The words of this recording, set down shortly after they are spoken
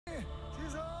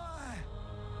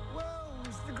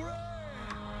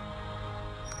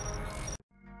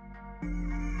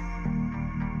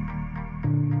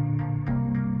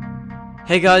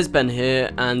Hey guys, Ben here,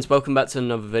 and welcome back to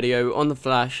another video on The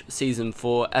Flash Season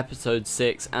 4, Episode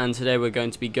 6, and today we're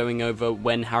going to be going over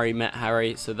When Harry Met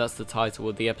Harry, so that's the title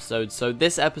of the episode. So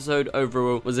this episode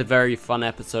overall was a very fun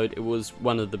episode. It was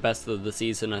one of the best of the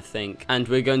season, I think, and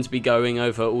we're going to be going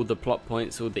over all the plot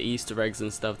points, all the Easter eggs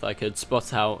and stuff that I could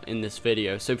spot out in this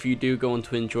video. So if you do go on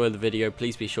to enjoy the video,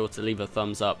 please be sure to leave a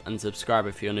thumbs up and subscribe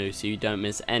if you're new so you don't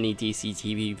miss any DC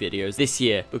TV videos this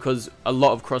year, because a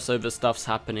lot of crossover stuff's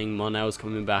happening. Monel's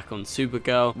coming back on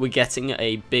Supergirl. We're getting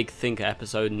a big Thinker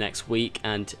episode next week,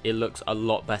 and it looks a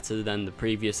lot better than the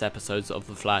previous episodes of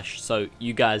The Flash, so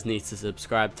you guys need to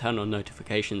subscribe, turn on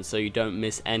notifications so you don't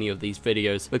miss any of these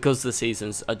videos, because the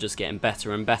seasons are just getting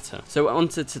better and better. So on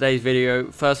to today's video.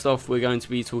 First off, we're going to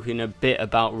be talking a bit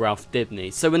about Ralph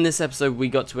Dibny. So in this episode we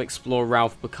got to explore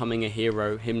Ralph becoming a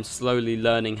hero, him slowly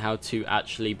learning how to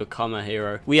actually become a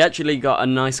hero. We actually got a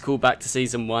nice callback to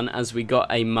season 1, as we got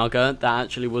a mugger that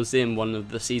actually was in one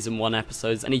of the season 1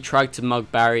 episodes, and he tried to mug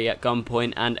Barry at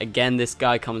gunpoint, and again this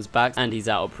guy comes back and he's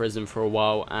out of prison for a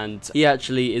while, and he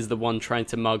actually is the one trying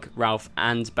to mug Ralph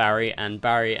and Barry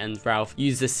and Ralph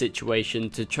use this situation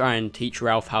to try and teach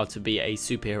Ralph how to be a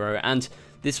superhero. And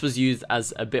this was used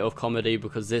as a bit of comedy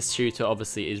because this shooter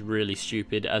obviously is really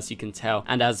stupid, as you can tell,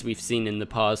 and as we've seen in the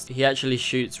past, he actually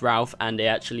shoots Ralph and it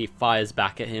actually fires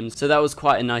back at him. So that was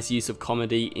quite a nice use of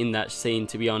comedy in that scene,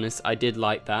 to be honest. I did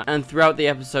like that. And throughout the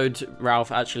episode,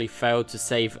 Ralph actually failed to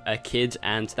save a kid,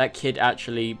 and that kid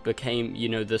actually became, you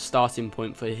know, the starting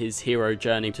point for his hero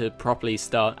journey to properly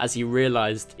start, as he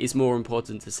realized it's more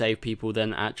important to save people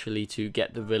than actually to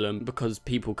get the villain, because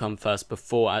people come first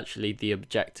before actually the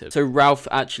objective. So Ralph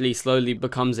actually slowly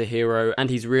becomes a hero, and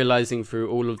he's realizing through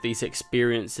all of these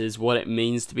experiences what it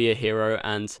means to be a hero,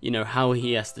 and you know how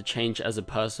he has to change as a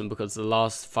person, because the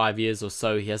last 5 years or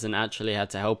so he hasn't actually had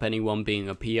to help anyone, being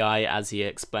a PI, as he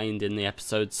explained in the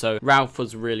episode. So Ralph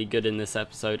was really good in this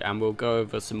episode, and we'll go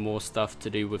over some more stuff to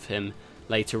do with him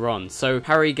later on. So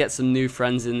Harry gets some new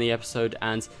friends in the episode,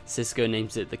 and Cisco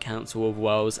names it the Council of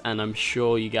Worlds, and I'm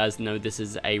sure you guys know this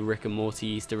is a Rick and Morty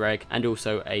Easter egg and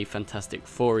also a Fantastic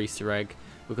Four Easter egg,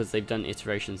 because they've done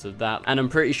iterations of that, and I'm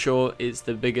pretty sure it's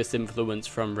the biggest influence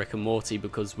from Rick and Morty,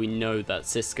 because we know that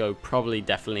Cisco probably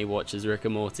definitely watches Rick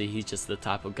and Morty. He's just the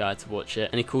type of guy to watch it,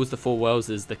 and he calls the four worlds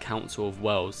as the Council of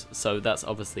Worlds, so that's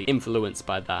obviously influenced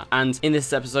by that. And in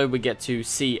this episode we get to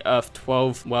see Earth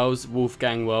 12 Wells,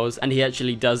 Wolfgang Wells, and he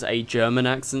actually does a German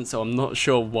accent, so I'm not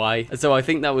sure why. So I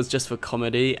think that was just for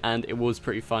comedy, and it was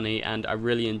pretty funny, and I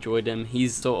really enjoyed him.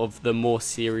 He's sort of the more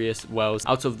serious Wells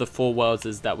out of the four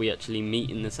Wellses that we actually meet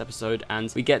in this episode,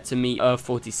 and we get to meet Earth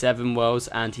 47 Wells,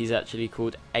 and he's actually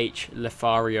called H.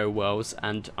 Lefario Wells,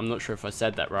 and I'm not sure if I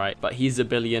said that right, but he's a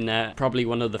billionaire, probably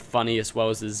one of the funniest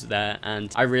Wellses there,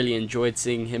 and I really enjoyed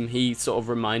seeing him. He sort of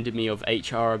reminded me of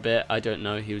HR a bit, I don't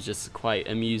know, he was just quite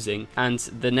amusing. And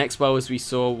the next Wells we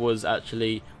saw was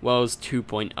actually Wells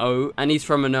 2.0, and he's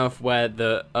from an Earth where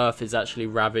the Earth is actually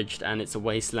ravaged and it's a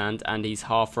wasteland, and he's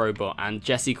half robot, and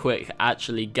Jesse Quick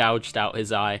actually gouged out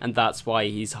his eye, and that's why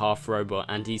he's half robot,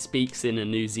 and he speaks in a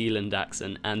New Zealand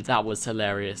accent, and that was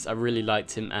hilarious. I really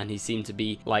liked him, and he seemed to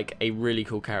be like a really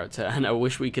cool character, and I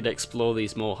wish we could explore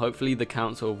these more. Hopefully the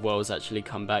Council of Worlds actually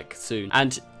come back soon,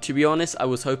 and to be honest I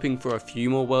was hoping for a few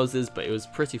more Wellses, but it was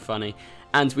pretty funny.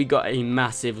 And we got a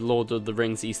massive Lord of the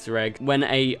Rings Easter egg when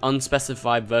a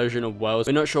unspecified version of Wells,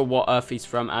 we're not sure what Earth he's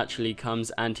from, actually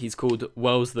comes, and he's called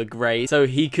Wells the Grey. So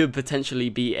he could potentially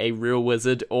be a real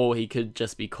wizard, or he could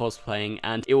just be cosplaying,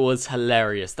 and it was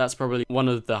hilarious. That's probably one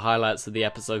of the highlights of the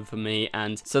episode for me.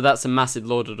 And so that's a massive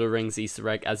Lord of the Rings Easter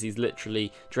egg, as he's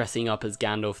literally dressing up as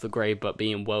Gandalf the Grey but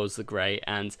being Wells the Grey,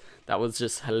 and that was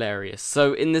just hilarious.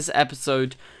 So in this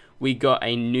episode we got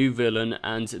a new villain,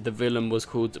 and the villain was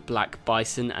called Black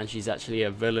Bison, and she's actually a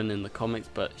villain in the comics,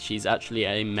 but she's actually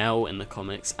a male in the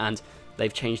comics, and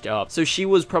they've changed it up. So she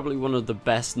was probably one of the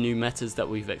best new metas that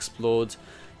we've explored.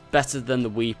 Better than the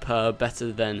Weeper,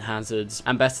 better than Hazards,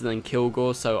 and better than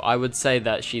Kilgore, so I would say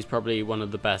that she's probably one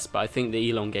of the best, but I think the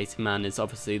Elongated Man is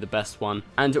obviously the best one.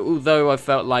 And although I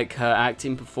felt like her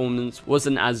acting performance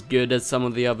wasn't as good as some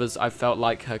of the others, I felt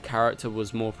like her character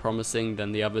was more promising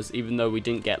than the others, even though we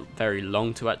didn't get very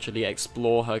long to actually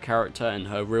explore her character and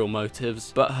her real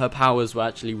motives. But her powers were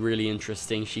actually really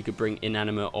interesting. She could bring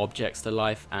inanimate objects to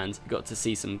life, and got to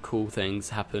see some cool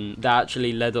things happen that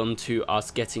actually led on to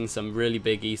us getting some really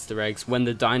big Easter Easter eggs. When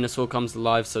the dinosaur comes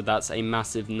alive, so that's a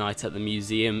massive Night at the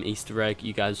Museum Easter egg.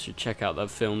 You guys should check out that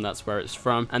film, that's where it's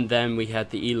from. And then we had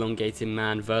the elongated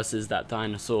man versus that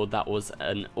dinosaur. That was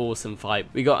an awesome fight.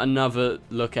 We got another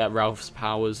look at Ralph's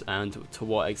powers and to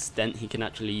what extent he can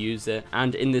actually use it.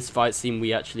 And in this fight scene,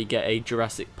 we actually get a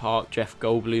Jurassic Park Jeff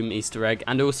Goldblum Easter egg.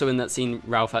 And also in that scene,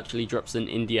 Ralph actually drops an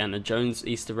Indiana Jones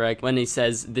Easter egg when he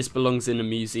says this belongs in a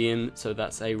museum. So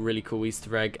that's a really cool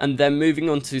Easter egg. And then moving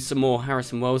on to some more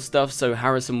Harrison Wells stuff. So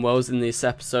Harrison Wells in this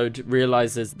episode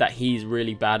realizes that he's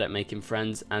really bad at making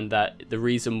friends, and that the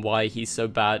reason why he's so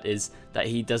bad is that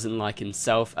he doesn't like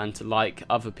himself, and to like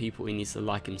other people he needs to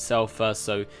like himself first.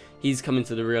 So he's coming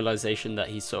to the realization that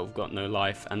he's sort of got no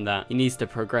life and that he needs to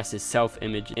progress his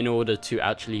self-image in order to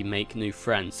actually make new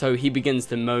friends. So he begins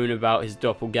to moan about his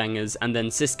doppelgangers, and then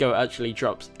Cisco actually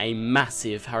drops a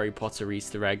massive Harry Potter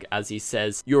Easter egg as he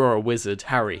says, "You're a wizard,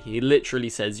 Harry." He literally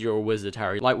says, "You're a wizard,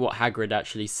 Harry," like what Hagrid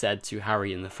actually said to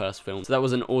Harry in the first film. So that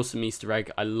was an awesome Easter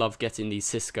egg. I love getting these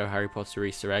Cisco Harry Potter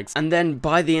Easter eggs. And then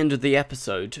by the end of the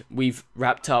episode, we've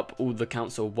wrapped up all the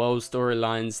Council of Wells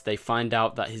storylines. They find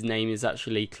out that his name is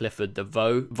actually Clifford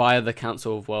Devoe via the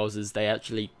Council of Wells. They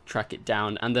actually track it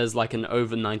down, and there's like an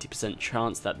over 90%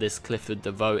 chance that this Clifford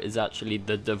Devoe is actually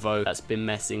the Devoe that's been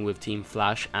messing with Team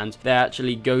Flash. And they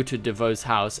actually go to Devoe's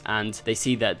house and they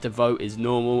see that Devoe is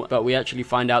normal, but we actually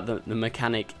find out that the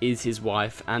mechanic is his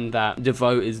wife and that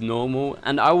Devoe is normal.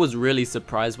 And I was really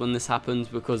surprised when this happened,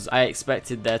 because I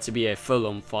expected there to be a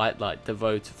full-on fight, like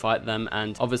Devoe to fight them.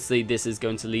 And obviously this is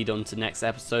going to lead on to next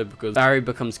episode, because Barry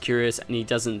becomes curious and he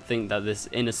doesn't think that this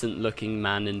innocent looking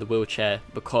man in the wheelchair,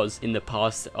 because in the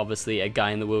past obviously a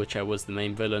guy in the wheelchair was the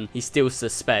main villain, he still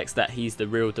suspects that he's the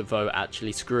real Devoe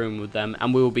actually screwing with them.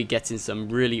 And we will be getting some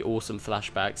really awesome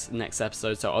flashbacks next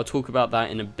episode, so I'll talk about that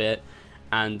in a bit.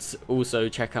 And also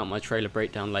check out my trailer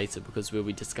breakdown later, because we'll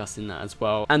be discussing that as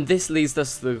well. And this leads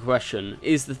us to the question,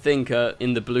 is the Thinker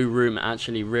in the blue room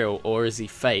actually real, or is he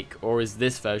fake, or is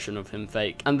this version of him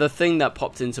fake? And the thing that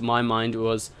popped into my mind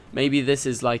was, maybe this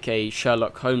is like a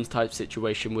Sherlock Holmes type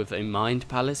situation with a mind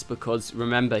palace, because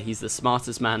remember, he's the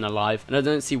smartest man alive, and I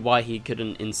don't see why he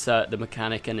couldn't insert the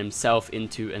mechanic and himself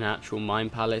into an actual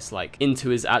mind palace, like into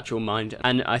his actual mind.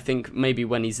 And I think maybe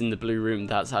when he's in the blue room,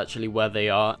 that's actually where they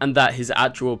are, and that his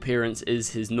actual appearance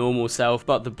is his normal self,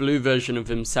 but the blue version of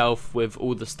himself with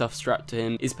all the stuff strapped to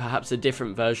him is perhaps a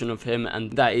different version of him,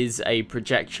 and that is a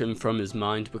projection from his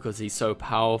mind because he's so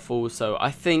powerful. So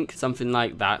I think something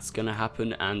like that's gonna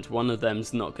happen, and one of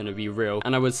them's not going to be real.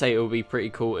 And I would say it would be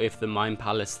pretty cool if the Mind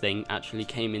Palace thing actually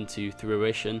came into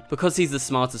fruition. Because he's the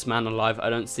smartest man alive, I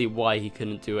don't see why he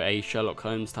couldn't do a Sherlock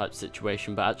Holmes type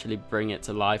situation, but actually bring it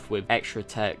to life with extra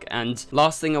tech. And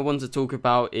last thing I want to talk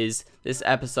about is this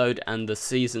episode and the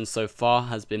season so far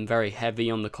has been very heavy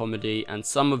on the comedy, and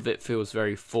some of it feels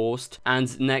very forced.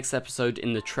 And next episode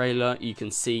in the trailer, you can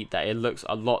see that it looks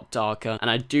a lot darker, and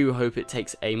I do hope it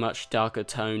takes a much darker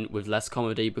tone with less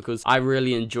comedy, because I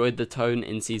really enjoyed the tone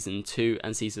in season 2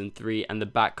 and season 3 and the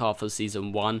back half of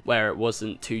season 1, where it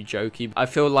wasn't too jokey. I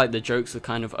feel like the jokes are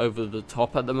kind of over the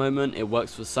top at the moment. It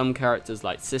works for some characters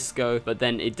like Cisco, but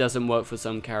then it doesn't work for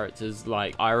some characters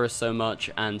like Iris so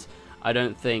much, and I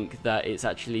don't think that it's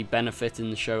actually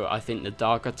benefiting the show. I think the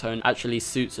darker tone actually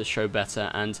suits the show better,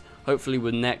 and hopefully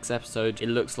with next episode it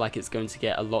looks like it's going to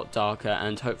get a lot darker,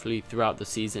 and hopefully throughout the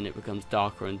season it becomes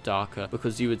darker and darker,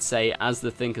 because you would say as the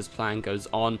Thinker's plan goes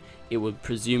on, it would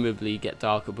presumably get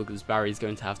darker, because Barry's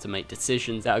going to have to make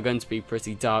decisions that are going to be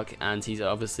pretty dark, and he's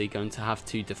obviously going to have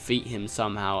to defeat him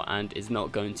somehow, and it's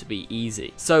not going to be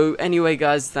easy. So anyway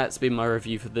guys, that's been my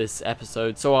review for this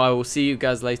episode, so I will see you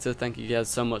guys later. Thank you guys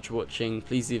so much for watching.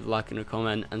 Please leave a like and a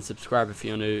comment and subscribe if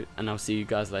you're new, and I'll see you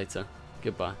guys later.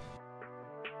 Goodbye.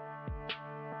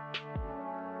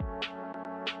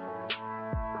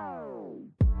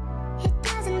 It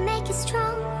doesn't make us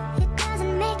strong, it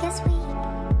doesn't make us weak.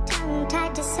 Tongue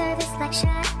tied to service like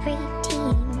Shaq Free.